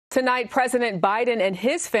Tonight, President Biden and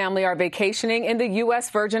his family are vacationing in the U.S.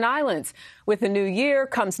 Virgin Islands. With the new year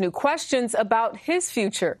comes new questions about his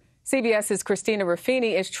future. CBS's Christina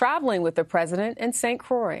Ruffini is traveling with the president in St.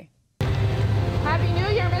 Croix. Happy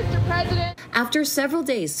New Year, Mr. President. After several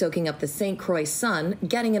days soaking up the St. Croix sun,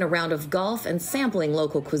 getting in a round of golf, and sampling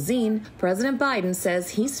local cuisine, President Biden says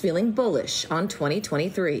he's feeling bullish on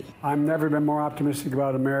 2023. I've never been more optimistic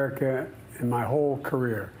about America in my whole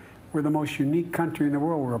career. We're the most unique country in the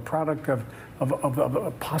world. We're a product of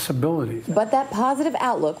possibilities. But that positive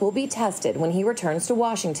outlook will be tested when he returns to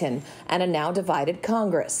Washington and a now divided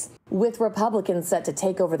Congress. With Republicans set to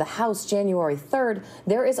take over the House January 3rd,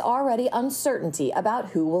 there is already uncertainty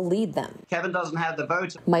about who will lead them. Kevin doesn't have the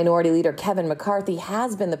votes. Minority Leader Kevin McCarthy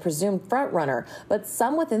has been the presumed frontrunner, but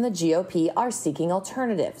some within the GOP are seeking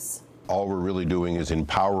alternatives. All we're really doing is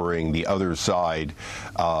empowering the other side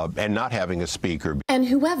and not having a speaker. And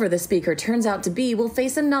whoever the speaker turns out to be will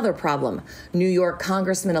face another problem. New York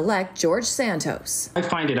Congressman-elect George Santos. I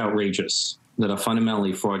find it outrageous that a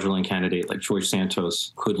fundamentally fraudulent candidate like George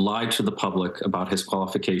Santos could lie to the public about his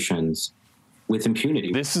qualifications with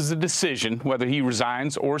impunity. This is a decision, whether he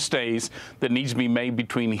resigns or stays, that needs to be made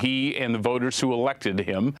between he and the voters who elected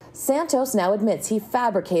him. Santos now admits he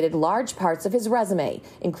fabricated large parts of his resume,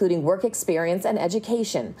 including work experience and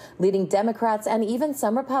education, leading Democrats and even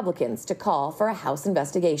some Republicans to call for a House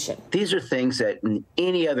investigation. These are things that in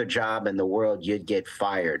any other job in the world you'd get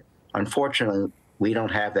fired. Unfortunately, we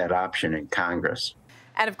don't have that option in Congress.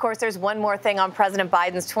 And of course, there's one more thing on President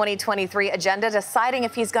Biden's 2023 agenda, deciding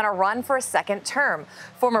if he's going to run for a second term.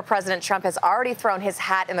 Former President Trump has already thrown his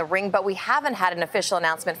hat in the ring, but we haven't had an official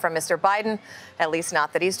announcement from Mr. Biden, at least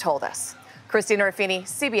not that he's told us. Christina Ruffini,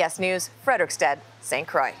 CBS News, Frederiksted, St.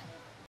 Croix.